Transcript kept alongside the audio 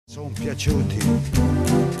Sono piaciuti.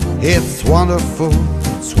 It's wonderful,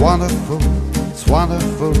 it's wonderful, it's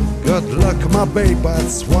wonderful. Good luck, my baby,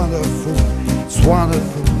 it's wonderful, it's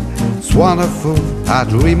wonderful, it's wonderful.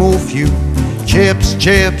 I'd remove you. Chips,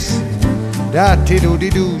 chips.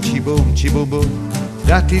 Da-ti-do-di-do, chi-boom, chi-boom-boom.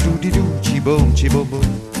 Da-ti-do-di-do, chi-boom,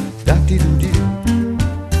 chi-boom-boom. Da-ti-do-di-do.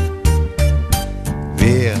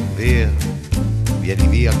 Via, via, vieni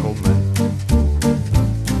via con me.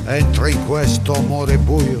 Entra in questo amore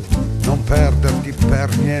buio, non perderti per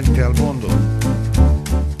niente al mondo.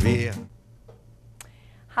 Via.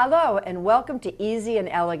 Hello and welcome to Easy and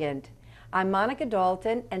Elegant. I'm Monica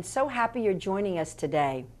Dalton and so happy you're joining us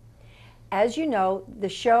today. As you know, the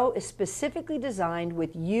show is specifically designed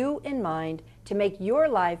with you in mind to make your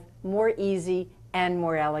life more easy and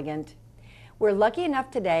more elegant. We're lucky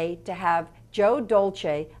enough today to have Joe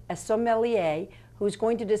Dolce, a sommelier, who's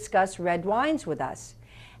going to discuss red wines with us.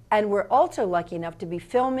 And we're also lucky enough to be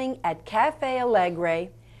filming at Cafe Allegre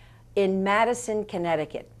in Madison,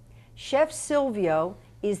 Connecticut. Chef Silvio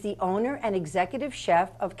is the owner and executive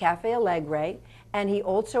chef of Cafe Allegre, and he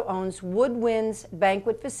also owns Woodwinds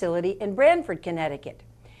Banquet Facility in Branford, Connecticut.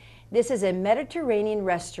 This is a Mediterranean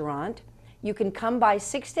restaurant. You can come by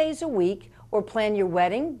 6 days a week or plan your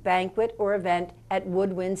wedding, banquet, or event at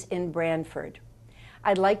Woodwinds in Branford.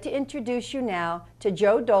 I'd like to introduce you now to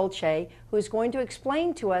Joe Dolce, who's going to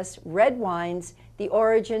explain to us red wines, the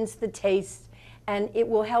origins, the tastes, and it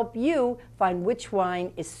will help you find which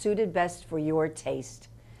wine is suited best for your taste.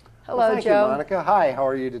 Hello, well, thank Joe. you, Monica. Hi, how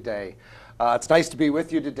are you today? It's nice to be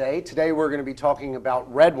with you today. Today we're going to be talking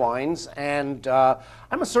about red wines, and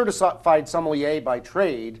I'm a certified sommelier by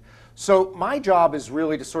trade, so my job is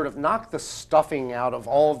really to sort of knock the stuffing out of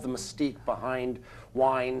all of the mystique behind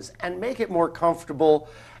wines and make it more comfortable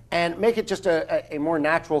and make it just a more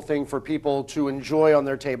natural thing for people to enjoy on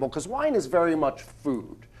their table, because wine is very much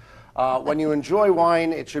food. When you enjoy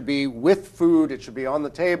wine, it should be with food, it should be on the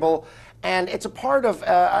table, and it's a part of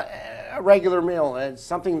a regular meal. And it's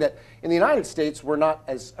something that in the United States we're not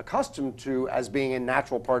as accustomed to as being a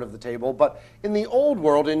natural part of the table, but in the old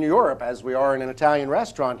world, in Europe, as we are in an Italian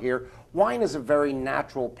restaurant here, wine is a very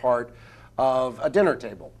natural part of a dinner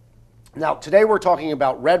table. Now, today we're talking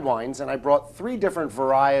about red wines, and I brought 3 different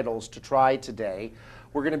varietals to try today.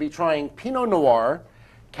 We're going to be trying Pinot Noir,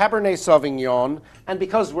 Cabernet Sauvignon, and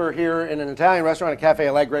because we're here in an Italian restaurant at Cafe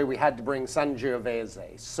Allegre, we had to bring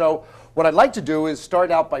Giovese. So what I'd like to do is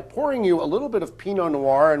start out by pouring you a little bit of Pinot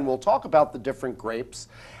Noir, and we'll talk about the different grapes.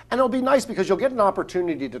 And it'll be nice because you'll get an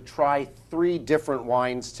opportunity to try 3 different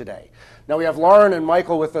wines today. Now, we have Lauren and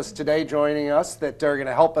Michael with us today joining us that are going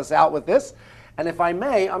to help us out with this. And if I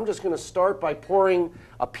may, I'm just going to start by pouring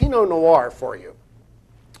a Pinot Noir for you.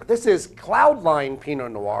 This is Cloudline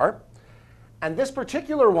Pinot Noir, and this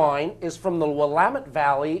particular wine is from the Willamette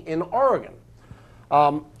Valley in Oregon.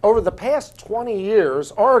 Over the past 20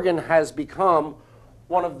 years, Oregon has become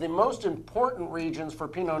one of the most important regions for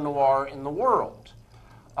Pinot Noir in the world.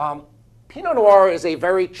 Pinot Noir is a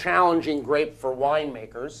very challenging grape for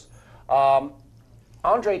winemakers.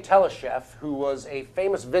 Andre Teleshef, who was a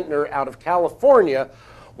famous vintner out of California,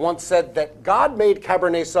 once said that God made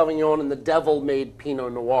Cabernet Sauvignon and the devil made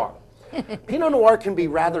Pinot Noir. Pinot Noir can be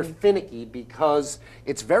rather finicky because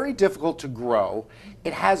it's very difficult to grow.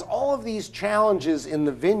 It has all of these challenges in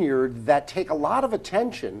the vineyard that take a lot of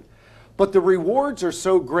attention, but the rewards are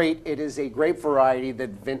so great, it is a grape variety that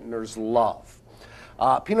vintners love.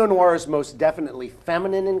 Pinot Noir is most definitely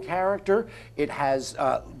feminine in character. It has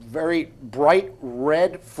very bright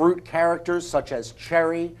red fruit characters such as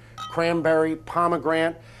cherry, cranberry,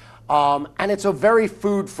 pomegranate, and it's a very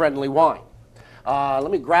food-friendly wine. Let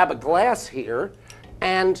me grab a glass here,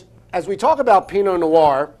 and as we talk about Pinot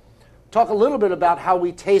Noir, talk a little bit about how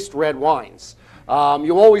we taste red wines.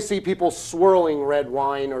 You'll always see people swirling red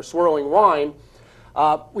wine or swirling wine.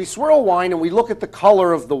 We swirl wine and we look at the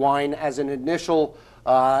color of the wine as an initial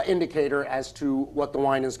indicator as to what the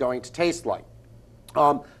wine is going to taste like.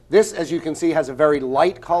 This, as you can see, has a very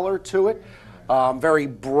light color to it, very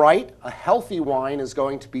bright. A healthy wine is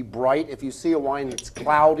going to be bright. If you see a wine that's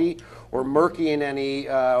cloudy or murky in any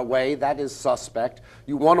way, that is suspect.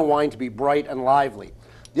 You want a wine to be bright and lively.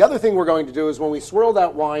 The other thing we're going to do is when we swirl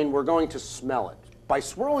that wine, we're going to smell it. By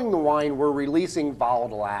swirling the wine, we're releasing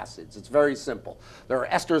volatile acids. It's very simple. There are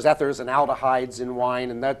esters, ethers, and aldehydes in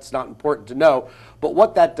wine, and that's not important to know. But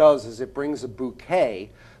what that does is it brings a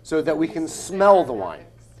bouquet so that we can smell the wine.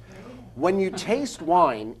 When you taste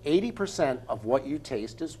wine, 80% of what you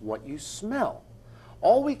taste is what you smell.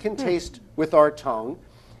 All we can taste with our tongue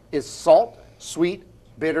is salt, sweet,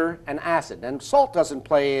 bitter, and acid. And salt doesn't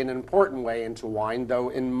play an important way into wine, though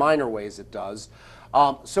in minor ways it does.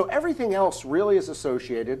 So everything else really is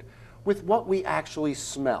associated with what we actually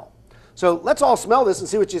smell. So let's all smell this and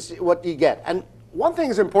see what you get. And one thing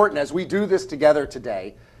is important as we do this together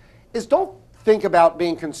today is don't think about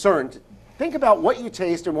being concerned. Think about what you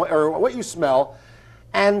taste and what you smell.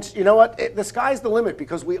 And you know what? The sky's the limit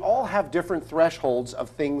because we all have different thresholds of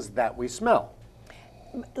things that we smell.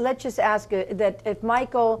 Let's just ask that if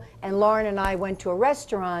Michael and Lauren and I went to a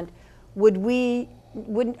restaurant, would we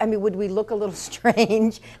look a little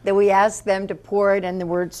strange that we asked them to pour it and the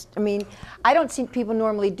words? I mean, I don't see people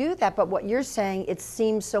normally do that, but what you're saying, it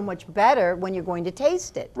seems so much better when you're going to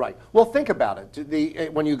taste it. Right. Well, think about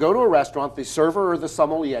it. When you go to a restaurant, the server or the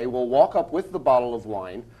sommelier will walk up with the bottle of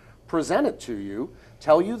wine, present it to you,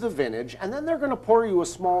 tell you the vintage, and then they're going to pour you a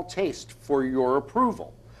small taste for your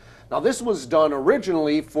approval. Now, this was done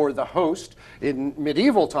originally for the host in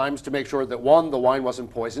medieval times to make sure that, one, the wine wasn't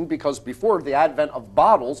poisoned, because before the advent of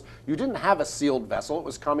bottles, you didn't have a sealed vessel. It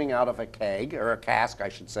was coming out of a keg, or a cask, I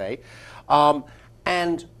should say.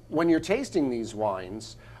 And when you're tasting these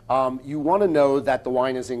wines, you want to know that the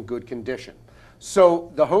wine is in good condition.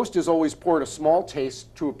 So the host is always poured a small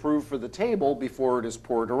taste to approve for the table before it is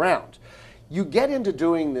poured around. You get into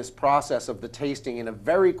doing this process of the tasting in a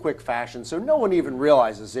very quick fashion, so no one even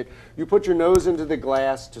realizes it. You put your nose into the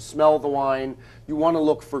glass to smell the wine. You want to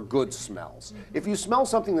look for good smells. If you smell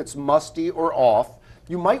something that's musty or off,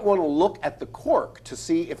 you might want to look at the cork to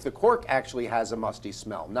see if the cork actually has a musty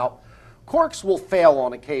smell. Now, corks will fail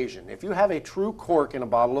on occasion. If you have a true cork in a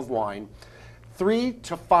bottle of wine, 3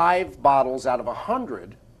 to 5 bottles out of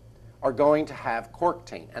 100 are going to have cork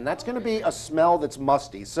taint, and that's going to be a smell that's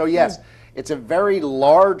musty. So yes, it's a very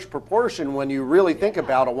large proportion when you really think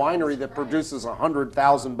about a winery that produces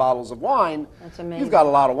 100,000 bottles of wine. That's amazing. You've got a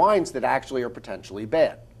lot of wines that actually are potentially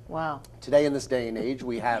bad. Wow. Today, in this day and age,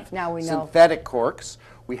 we have Now we know. synthetic corks,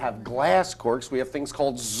 we have glass corks, we have things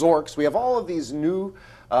called Zorks, we have all of these new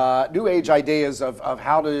age ideas of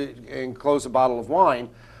how to enclose a bottle of wine.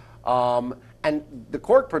 And the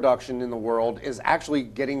cork production in the world is actually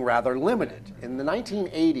getting rather limited. In the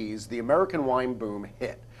 1980s, the American wine boom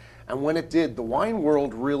hit. And when it did, the wine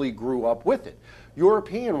world really grew up with it.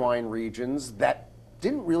 European wine regions that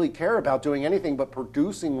didn't really care about doing anything but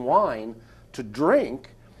producing wine to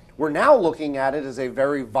drink were now looking at it as a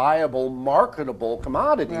very viable, marketable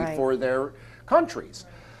commodity for their countries.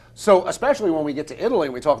 So especially when we get to Italy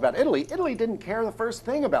and we talk about Italy, Italy didn't care the first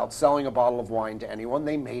thing about selling a bottle of wine to anyone.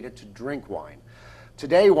 They made it to drink wine.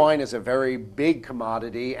 Today, wine is a very big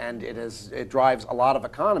commodity, and it drives a lot of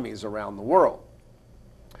economies around the world.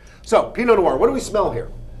 So, Pinot Noir, what do we smell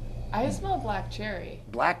here? I smell black cherry.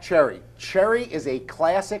 Black cherry. Cherry is a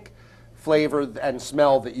classic flavor and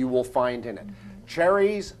smell that you will find in it.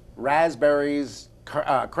 Cherries, raspberries,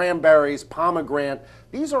 cranberries, pomegranate,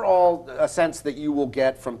 these are all scents that you will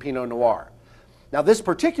get from Pinot Noir. Now, this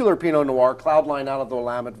particular Pinot Noir, Cloudline out of the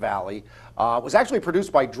Willamette Valley, was actually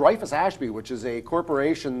produced by Dreyfus Ashby, which is a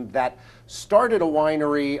corporation that started a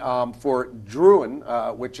winery for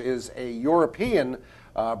Drouhin, which is a European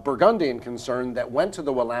Burgundian concern that went to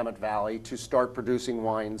the Willamette Valley to start producing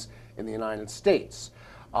wines in the United States.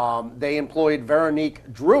 They employed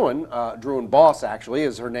Veronique Drouhin, Drouhin Boss actually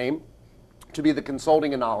is her name, to be the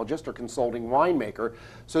consulting enologist or consulting winemaker.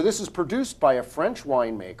 So this is produced by a French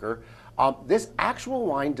winemaker. This actual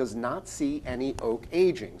wine does not see any oak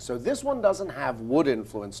aging. So this one doesn't have wood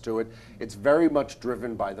influence to it. It's very much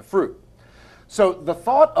driven by the fruit. So the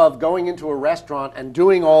thought of going into a restaurant and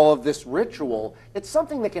doing all of this ritual, it's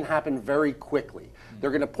something that can happen very quickly.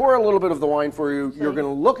 They're going to pour a little bit of the wine for you. You're going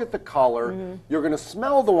to look at the color. You're going to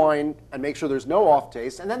smell the wine and make sure there's no off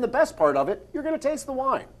taste. And then the best part of it, you're going to taste the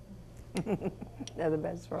wine. They're the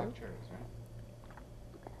best part.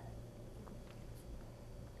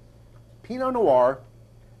 Pinot Noir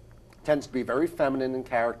tends to be very feminine in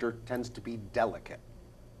character, tends to be delicate.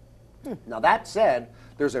 Now that said,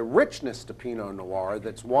 there's a richness to Pinot Noir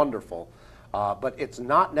that's wonderful, but it's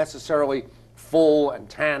not necessarily full and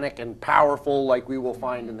tannic and powerful like we will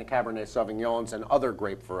find in the Cabernet Sauvignons and other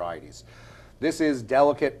grape varieties. This is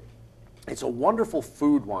delicate. It's a wonderful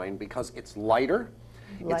food wine because it's lighter.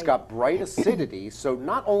 It's got bright acidity, so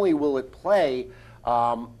not only will it play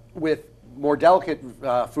with more delicate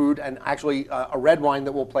food, and actually a red wine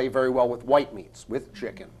that will play very well with white meats, with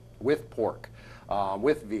chicken, with pork,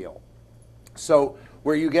 with veal. So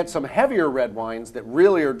where you get some heavier red wines that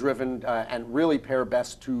really are driven and really pair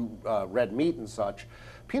best to red meat and such,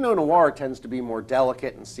 Pinot Noir tends to be more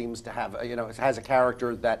delicate and seems to have, it has a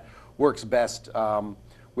character that works best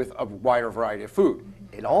with a wider variety of food.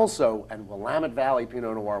 It also, and Willamette Valley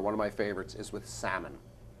Pinot Noir, one of my favorites, is with salmon.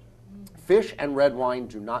 fish and red wine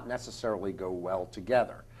do not necessarily go well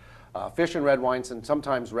together. Fish and red wines, and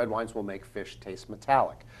sometimes red wines will make fish taste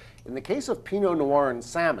metallic. In the case of Pinot Noir and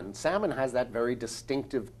salmon, salmon has that very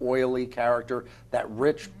distinctive oily character, that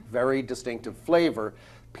rich, very distinctive flavor.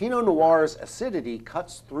 Pinot Noir's acidity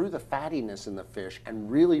cuts through the fattiness in the fish and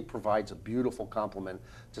really provides a beautiful complement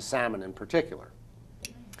to salmon in particular.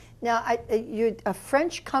 Now, a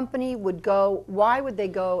French company would go, why would they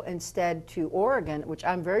go instead to Oregon, which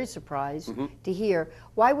I'm very surprised to hear.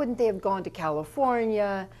 Why wouldn't they have gone to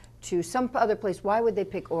California, to some other place? Why would they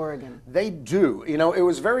pick Oregon? They do. You know, it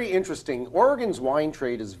was very interesting. Oregon's wine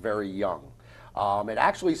trade is very young. It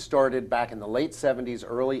actually started back in the late 70s,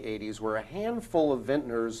 early 80s, where a handful of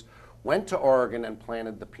vintners went to Oregon and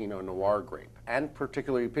planted the Pinot Noir grape, and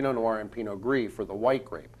particularly Pinot Noir and Pinot Gris for the white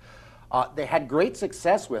grape. They had great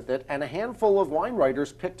success with it, and a handful of wine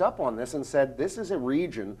writers picked up on this and said, this is a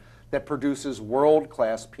region that produces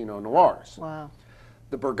world-class Pinot Noirs. Wow.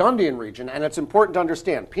 The Burgundian region, and it's important to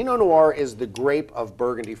understand, Pinot Noir is the grape of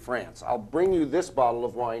Burgundy, France. I'll bring you this bottle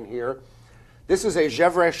of wine here. This is a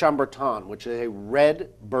Gevrey Chambertin, which is a red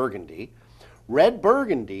Burgundy. Red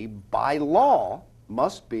Burgundy, by law,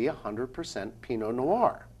 must be 100% Pinot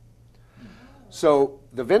Noir. So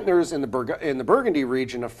the vintners in the Burgundy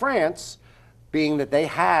region of France, being that they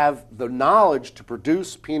have the knowledge to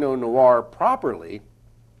produce Pinot Noir properly,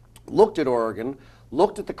 looked at Oregon,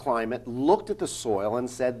 looked at the climate, looked at the soil, and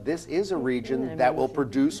said this is a region that will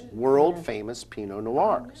produce world-famous Pinot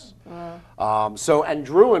Noirs. And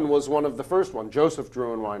Drouhin was one of the first ones. Joseph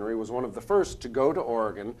Drouhin Winery was one of the first to go to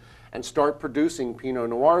Oregon and start producing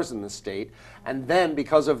Pinot Noirs in the state. And then,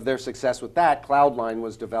 because of their success with that, Cloudline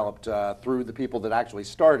was developed through the people that actually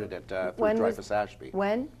started it, through Dreyfus Ashby.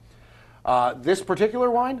 When? This particular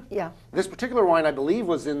wine? Yeah. This particular wine, I believe,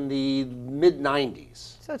 was in the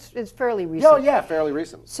mid-90s. So it's fairly recent. Oh, yeah, fairly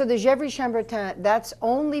recent. So the Gevrey Chambertin, that's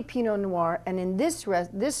only Pinot Noir, and in this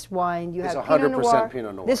wine you have It's Pinot 100% Noir.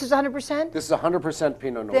 Pinot Noir. This is 100%? This is 100%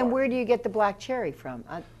 Pinot Noir. Then where do you get the black cherry from?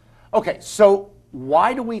 Okay, so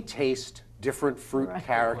why do we taste different fruit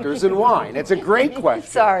characters in wine? It's a great question.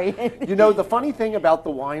 Sorry. You know, the funny thing about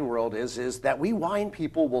the wine world is that we wine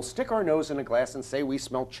people will stick our nose in a glass and say we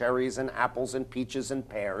smell cherries and apples and peaches and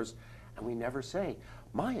pears, and we never say,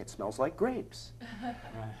 my, it smells like grapes.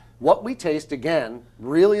 What we taste, again,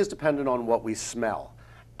 really is dependent on what we smell.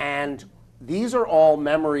 And these are all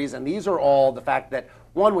memories, and these are all the fact that,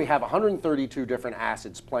 one, we have 132 different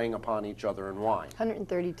acids playing upon each other in wine.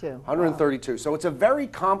 132. 132. Wow. So it's a very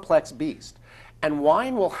complex beast. And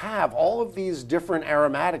wine will have all of these different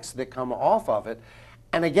aromatics that come off of it.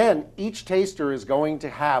 And again, each taster is going to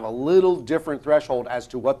have a little different threshold as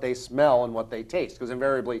to what they smell and what they taste, because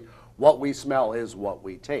invariably what we smell is what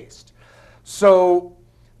we taste. So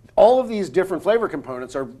all of these different flavor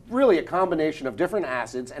components are really a combination of different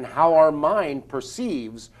acids and how our mind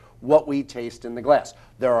perceives what we taste in the glass.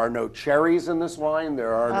 There are no cherries in this wine.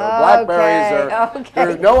 There are no blackberries. There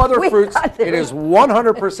are no other fruits. It is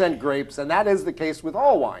 100% grapes, and that is the case with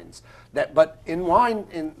all wines. But in wine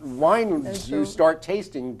you start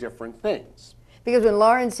tasting different things. Because when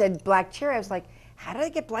Lauren said black cherry, I was like, how did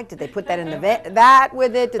they get black? Did they put that in that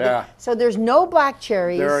with it? So there's no black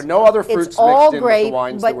cherries. There are no other fruits it's all mixed in grape, with the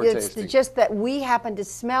wines but that we're it's tasting. just that we happen to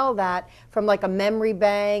smell that from like a memory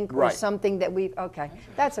bank or something that we've,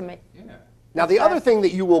 that's amazing. Yeah. Now the other thing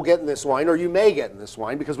that you will get in this wine, or you may get in this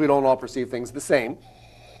wine, because we don't all perceive things the same,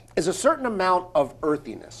 is a certain amount of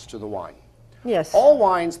earthiness to the wine. Yes. All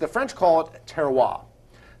wines, the French call it terroir.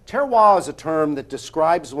 Terroir is a term that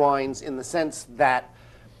describes wines in the sense that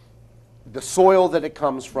the soil that it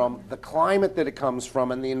comes from, the climate that it comes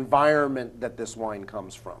from, and the environment that this wine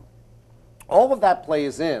comes from. All of that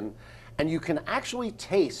plays in, and you can actually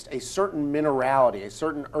taste a certain minerality, a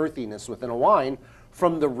certain earthiness within a wine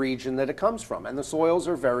from the region that it comes from, and the soils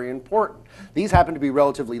are very important. These happen to be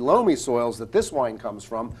relatively loamy soils that this wine comes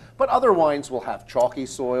from, but other wines will have chalky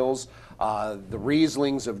soils. The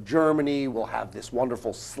Rieslings of Germany will have this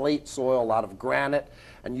wonderful slate soil, a lot of granite,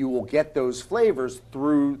 and you will get those flavors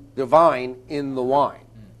through the vine in the wine.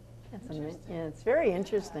 Yeah, it's very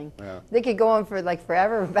interesting. Yeah. They could go on for like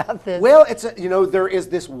forever about this. Well, there is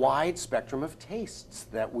this wide spectrum of tastes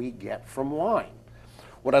that we get from wine.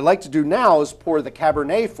 What I'd like to do now is pour the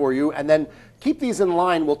Cabernet for you, and then keep these in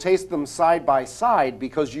line. We'll taste them side by side,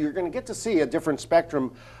 because you're going to get to see a different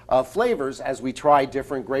spectrum of flavors as we try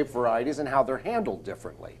different grape varieties and how they're handled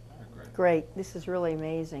differently. Great. This is really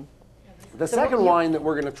amazing. The second wine that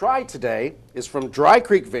we're going to try today is from Dry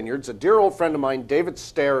Creek Vineyards. A dear old friend of mine, David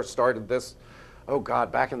Stair, started this,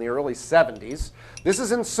 back in the early 70s. This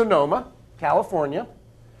is in Sonoma, California,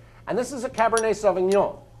 and this is a Cabernet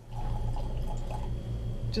Sauvignon.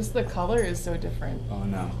 Just the color is so different. Oh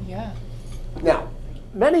no. Yeah. Now,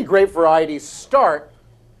 many grape varieties start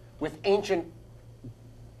with ancient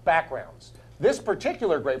backgrounds. This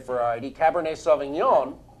particular grape variety, Cabernet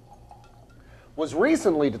Sauvignon, was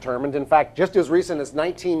recently determined, in fact, just as recent as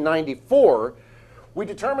 1994, we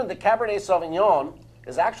determined that Cabernet Sauvignon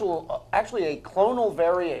is actually a clonal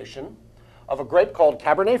variation of a grape called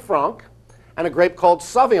Cabernet Franc and a grape called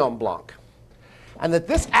Sauvignon Blanc. And that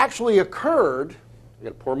this actually occurred, I'm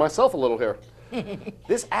going to pour myself a little here,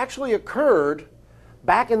 this actually occurred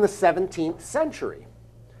back in the 17th century.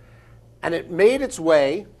 And it made its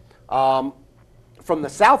way from the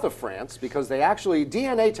south of France, because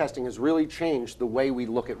DNA testing has really changed the way we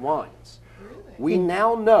look at wines. Really? We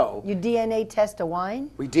now know. You DNA test a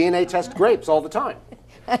wine? We DNA test grapes all the time.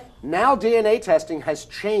 Now DNA testing has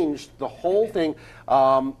changed the whole thing.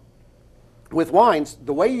 With wines,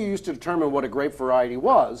 the way you used to determine what a grape variety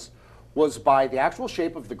was by the actual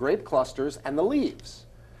shape of the grape clusters and the leaves.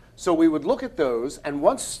 So we would look at those, and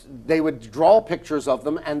once they would draw pictures of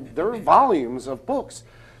them, and there are volumes of books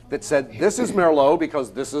that said, this is Merlot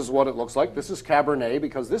because this is what it looks like, this is Cabernet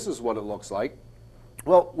because this is what it looks like.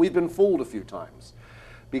 Well, we've been fooled a few times,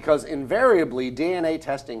 because invariably DNA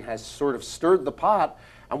testing has sort of stirred the pot,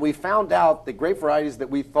 and we found out the grape varieties that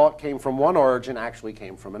we thought came from one origin actually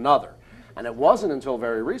came from another. And it wasn't until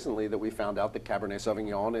very recently that we found out that Cabernet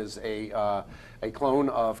Sauvignon is a clone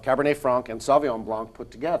of Cabernet Franc and Sauvignon Blanc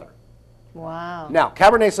put together. Wow. Now,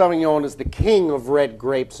 Cabernet Sauvignon is the king of red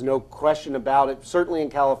grapes, no question about it, certainly in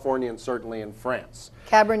California and certainly in France.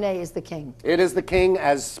 Cabernet is the king. It is the king,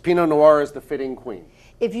 as Pinot Noir is the fitting queen.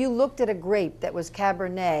 If you looked at a grape that was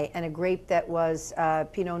Cabernet and a grape that was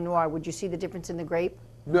Pinot Noir, would you see the difference in the grape?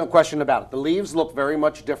 No question about it. The leaves look very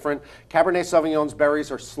much different. Cabernet Sauvignon's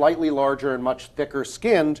berries are slightly larger and much thicker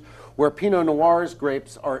skinned, where Pinot Noir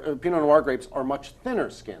grapes are much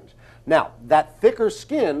thinner skinned. Now, that thicker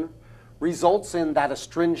skin results in that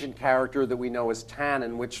astringent character that we know as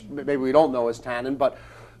tannin, which maybe we don't know as tannin, but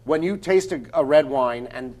when you taste a red wine,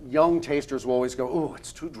 and young tasters will always go, "Ooh,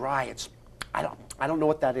 it's too dry. I don't know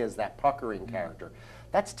what that is, that puckering character."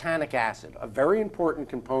 That's tannic acid, a very important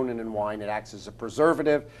component in wine. It acts as a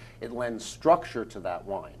preservative. It lends structure to that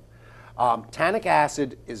wine. Tannic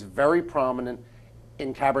acid is very prominent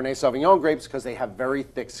in Cabernet Sauvignon grapes because they have very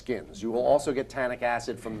thick skins. You will also get tannic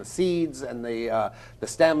acid from the seeds and the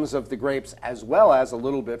stems of the grapes, as well as a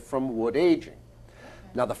little bit from wood aging.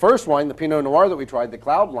 Now, the first wine, the Pinot Noir that we tried, the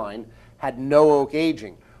Cloud line, had no oak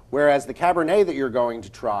aging, whereas the Cabernet that you're going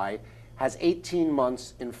to try has 18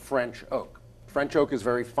 months in French oak. French oak is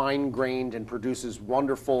very fine-grained and produces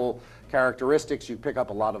wonderful characteristics. You pick up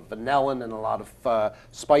a lot of vanillin and a lot of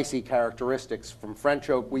spicy characteristics from French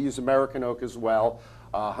oak. We use American oak as well,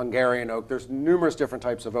 Hungarian oak. There's numerous different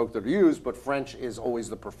types of oak that are used, but French is always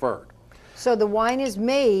the preferred. So the wine is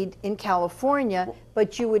made in California,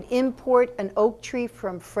 but you would import an oak tree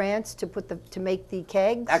from France to make the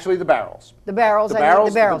kegs? Actually, the barrels. The barrels.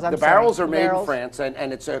 The barrels are made in France,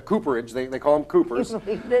 and it's a cooperage. They call them coopers.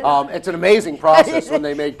 It's an amazing process when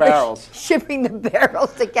they make barrels. Shipping the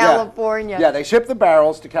barrels to California. Yeah, they ship the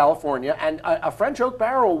barrels to California, and a French oak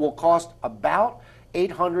barrel will cost about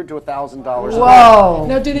 $800 to $1,000. Whoa!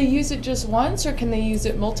 Now, do they use it just once, or can they use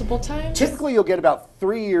it multiple times? Typically, you'll get about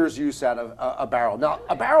 3 years use out of a barrel. Now,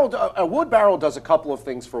 a wood barrel does a couple of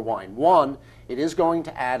things for wine. One, it is going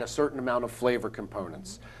to add a certain amount of flavor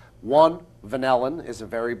components. One, vanillin is a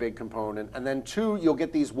very big component, and then two, you'll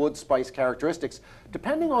get these wood spice characteristics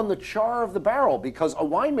depending on the char of the barrel, because a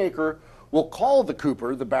winemaker will call the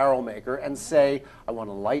cooper, the barrel maker, and say, I want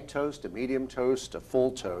a light toast, a medium toast, a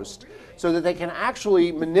full toast, so that they can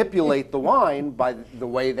actually manipulate the wine by the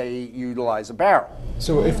way they utilize a barrel.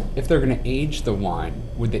 So if they're going to age the wine,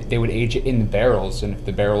 they would age it in the barrels, and if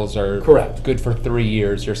the barrels are correct, good for 3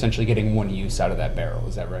 years, you're essentially getting one use out of that barrel.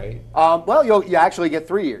 Is that right? Well, you actually get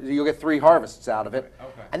 3 years. You'll get 3 harvests out of it.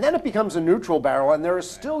 Okay. And then it becomes a neutral barrel, and there is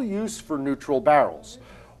still use for neutral barrels.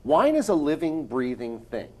 Wine is a living, breathing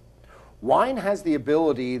thing. Wine has the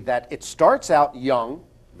ability that it starts out young,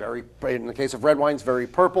 in the case of red wines, very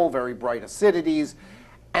purple, very bright acidities,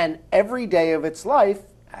 and every day of its life,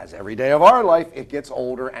 as every day of our life, it gets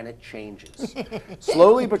older and it changes.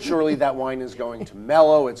 Slowly but surely, that wine is going to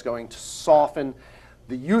mellow, it's going to soften,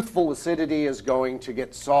 the youthful acidity is going to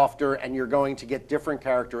get softer, and you're going to get different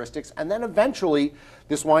characteristics, and then eventually,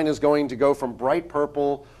 this wine is going to go from bright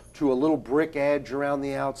purple to a little brick edge around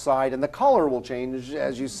the outside, and the color will change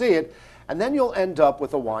as you see it. And then you'll end up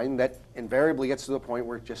with a wine that invariably gets to the point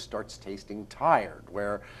where it just starts tasting tired,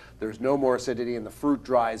 where there's no more acidity and the fruit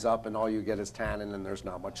dries up and all you get is tannin and there's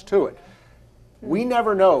not much to it. We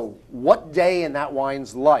never know what day in that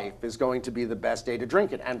wine's life is going to be the best day to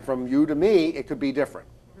drink it. And from you to me, it could be different.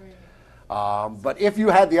 But if you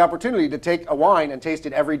had the opportunity to take a wine and taste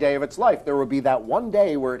it every day of its life, there would be that one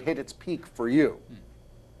day where it hit its peak for you.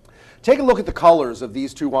 Take a look at the colors of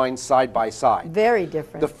these two wines side by side. Very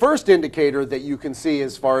different. The first indicator that you can see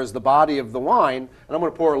as far as the body of the wine, and I'm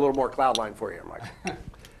going to pour a little more cloud line for you, Mike,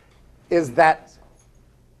 is that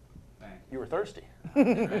you were thirsty.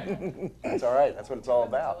 That's all right. That's what it's all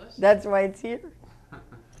about. That's why it's here.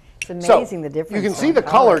 It's amazing the difference. You can see the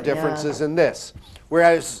color differences in this.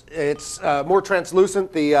 Whereas it's more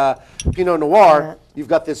translucent, the Pinot Noir, you've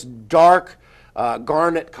got this dark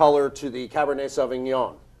garnet color to the Cabernet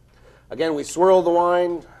Sauvignon. Again, we swirl the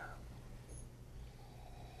wine.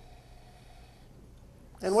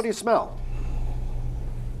 And what do you smell?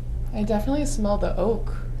 I definitely smell the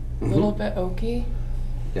oak. A little bit oaky.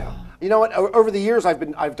 Yeah. You know what? Over the years,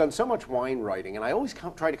 I've done so much wine writing, and I always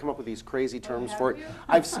try to come up with these crazy terms for it.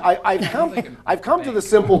 I've come to the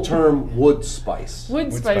simple term wood spice.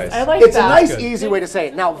 Wood spice. spice. I like It's that. a nice, easy way to say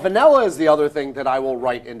it. Now, vanilla is the other thing that I will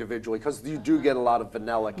write individually, because you do get a lot of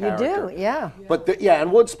vanilla character. You do, yeah. But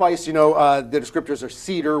and wood spice, you know, the descriptors are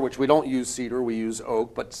cedar, which we don't use cedar, we use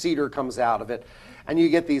oak, but cedar comes out of it, and you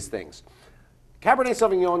get these things. Cabernet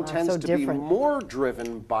Sauvignon tends to be more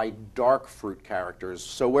driven by dark fruit characters.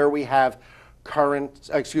 So where we have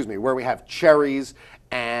where we have cherries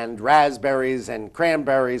and raspberries and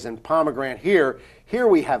cranberries and pomegranate, here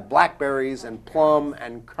we have blackberries and plum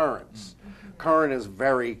and currants. Currant is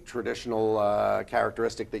very traditional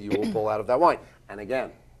characteristic that you will pull out of that wine. And again,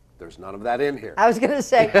 there's none of that in here. I was going to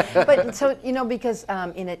say, but so, you know, because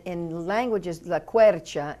in languages, la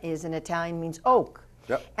quercia is in Italian means oak.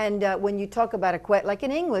 Yep. And when you talk about like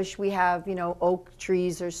in English, we have, you know, oak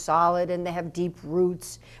trees are solid and they have deep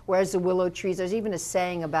roots, whereas the willow trees, there's even a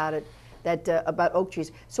saying about it, that about oak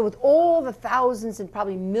trees. So with all the thousands and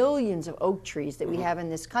probably millions of oak trees that we have in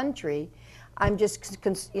this country, I'm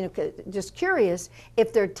just curious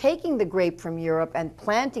if they're taking the grape from Europe and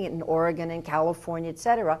planting it in Oregon and California, et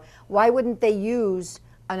cetera, why wouldn't they use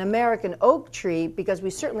an American oak tree, because we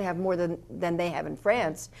certainly have more than they have in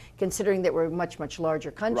France, considering that we're a much, much larger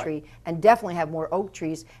country, and definitely have more oak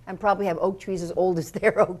trees, and probably have oak trees as old as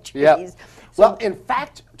their oak trees. Yep. So, well, in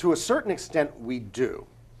fact, to a certain extent, we do.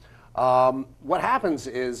 What happens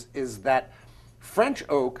is that French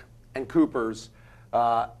oak and Coopers,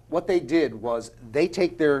 what they did was they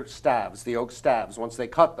take their staves, the oak staves, once they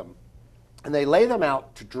cut them, and they lay them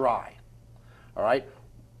out to dry. All right?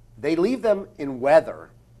 They leave them in weather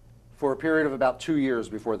for a period of about 2 years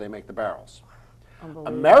before they make the barrels.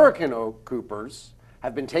 American oak coopers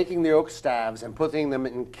have been taking the oak staves and putting them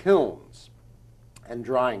in kilns and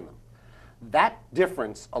drying them. That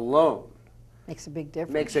difference alone makes a big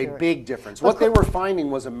difference. Makes a big difference. What they were finding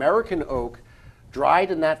was American oak, dried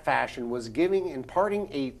in that fashion, was imparting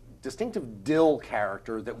a distinctive dill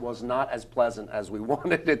character that was not as pleasant as we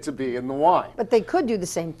wanted it to be in the wine. But they could do the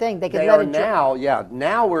same thing. They could They let are it now,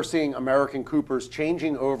 now we're seeing American Coopers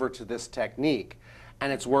changing over to this technique,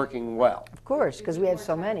 and it's working well. Of course, because we have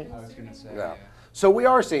so many. I was going to say. Yeah. So we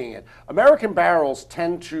are seeing it. American barrels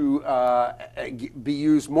tend to be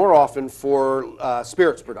used more often for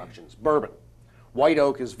spirits productions, bourbon. White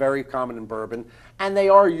oak is very common in bourbon, and they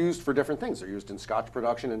are used for different things. They're used in Scotch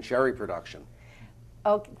production and sherry production.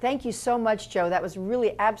 Oh, thank you so much, Joe. That was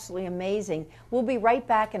really absolutely amazing. We'll be right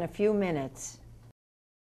back in a few minutes.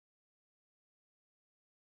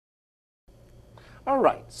 All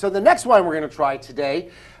right, so the next wine we're going to try today,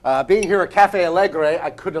 being here at Cafe Allegre, I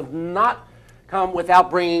could have not come without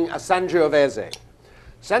bringing a Sangiovese.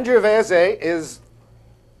 Sangiovese is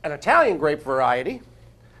an Italian grape variety,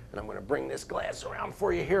 and I'm going to bring this glass around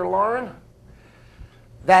for you here, Lauren.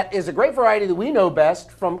 That is a grape variety that we know best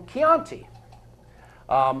from Chianti.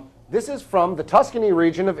 This is from the Tuscany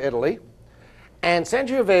region of Italy, and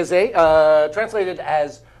Sangiovese, translated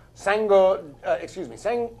as Sangue di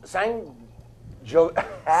Giove.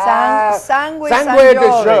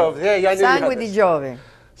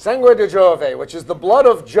 Sangue di Giove, which is the blood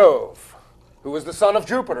of Jove, who was the son of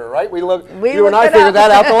Jupiter, right? You and I looked it figured up.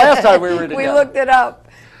 that out the last time we were together. We looked it up.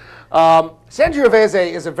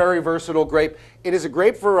 Sangiovese is a very versatile grape. It is a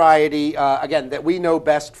grape variety, again, that we know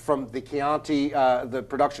best from the Chianti, the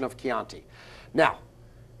production of Chianti. Now,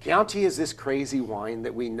 Chianti is this crazy wine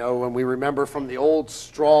that we know and we remember from the old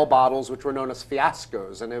straw bottles, which were known as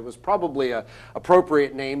fiascos, and it was probably an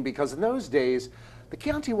appropriate name because in those days, the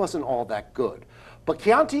Chianti wasn't all that good. But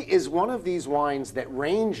Chianti is one of these wines that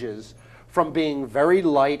ranges from being very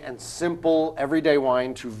light and simple everyday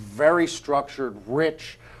wine to very structured,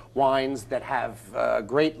 rich, wines that have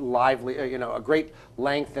great lively, a great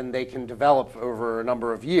length, and they can develop over a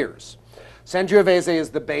number of years. Sangiovese is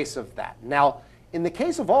the base of that. Now, in the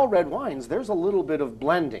case of all red wines, there's a little bit of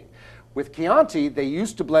blending. With Chianti, they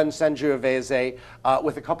used to blend Sangiovese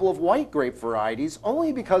with a couple of white grape varieties,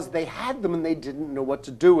 only because they had them and they didn't know what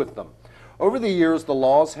to do with them. Over the years, the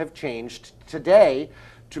laws have changed. Today,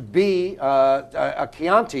 to be a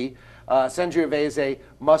Chianti, Sangiovese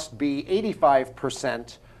must be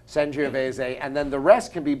 85% Sangiovese, and then the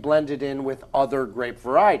rest can be blended in with other grape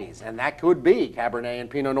varieties, and that could be Cabernet and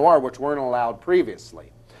Pinot Noir, which weren't allowed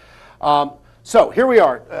previously. So here we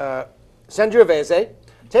are, Sangiovese.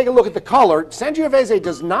 Take a look at the color. Sangiovese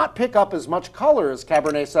does not pick up as much color as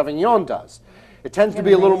Cabernet Sauvignon does. It tends to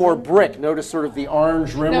be a little more brick. Notice sort of the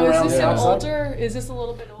orange rim Now, around is this the an outside. older? Is this a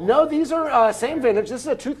little bit older? No, these are same vintage. This is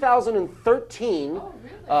a 2013. Oh,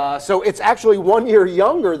 really? So it's actually 1 year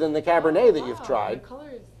younger than the Cabernet that you've tried. The color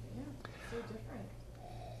is so different.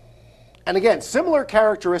 And again, similar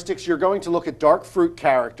characteristics. You're going to look at dark fruit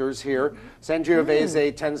characters here.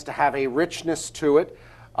 Sangiovese tends to have a richness to it.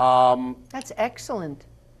 That's excellent.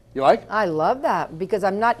 You like? I love that because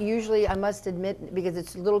I'm not usually, I must admit, because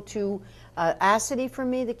it's a little too acidy for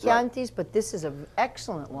me, the Chiantis, but this is an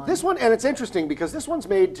excellent one. This one, and it's interesting because this one's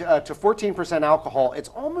made to 14% alcohol. It's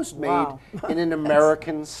almost made Wow. in an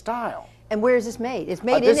American style. And where is this made? It's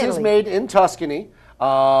made in This Italy. is made in Tuscany.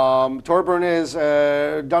 Torburn is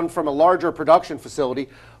done from a larger production facility.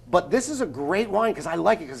 But this is a great wine because I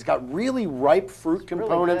like it because it's got really ripe fruit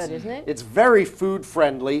components. good, isn't it? It's very food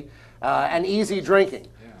friendly and easy drinking.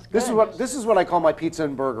 This is what I call my pizza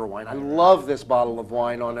and burger wine. I love this bottle of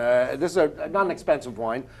wine. This is not an expensive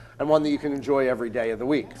wine and one that you can enjoy every day of the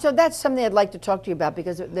week. So that's something I'd like to talk to you about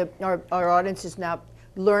because our audience is now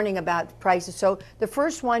learning about prices. So the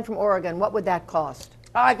first wine from Oregon, what would that cost?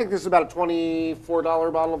 I think this is about a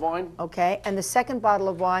 $24 bottle of wine. Okay, and the second bottle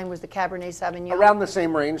of wine was the Cabernet Sauvignon? Around the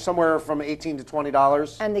same range, somewhere from $18 to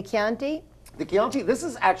 $20. And the Chianti? The Chianti, this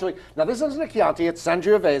is actually, now this isn't a Chianti, it's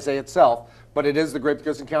Sangiovese itself, but it is the grape that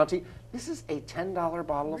goes in Chianti. This is a $10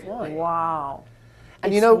 bottle of wine. Wow.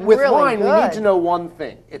 And It's you know, with really wine, we need good. to know one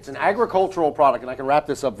thing. It's an agricultural product, and I can wrap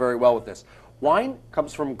this up very well with this. Wine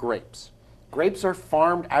comes from grapes. Grapes are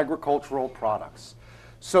farmed agricultural products.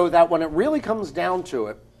 So that when it really comes down to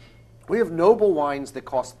it, we have noble wines that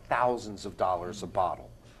cost thousands of dollars a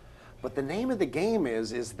bottle. But the name of the game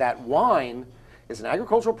is that wine is an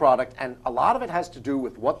agricultural product, and a lot of it has to do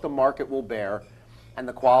with what the market will bear and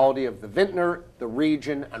the quality of the vintner, the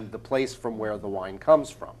region, and the place from where the wine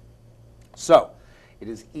comes from. So, it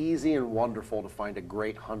is easy and wonderful to find a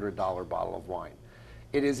great $100 bottle of wine.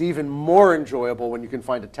 It is even more enjoyable when you can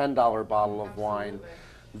find a $10 bottle of wine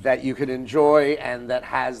that you can enjoy and that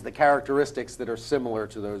has the characteristics that are similar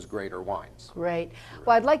to those greater wines. Great.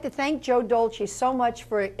 Well, I'd like to thank Joe Dolce so much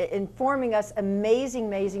for informing us. Amazing,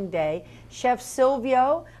 amazing day. Chef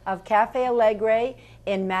Silvio of Cafe Allegre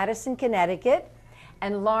in Madison, Connecticut,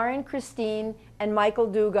 and Lauren, Christine, and Michael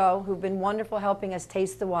Dugo, who've been wonderful helping us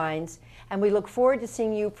taste the wines. And we look forward to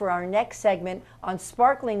seeing you for our next segment on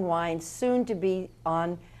sparkling wines, soon to be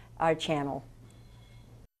on our channel.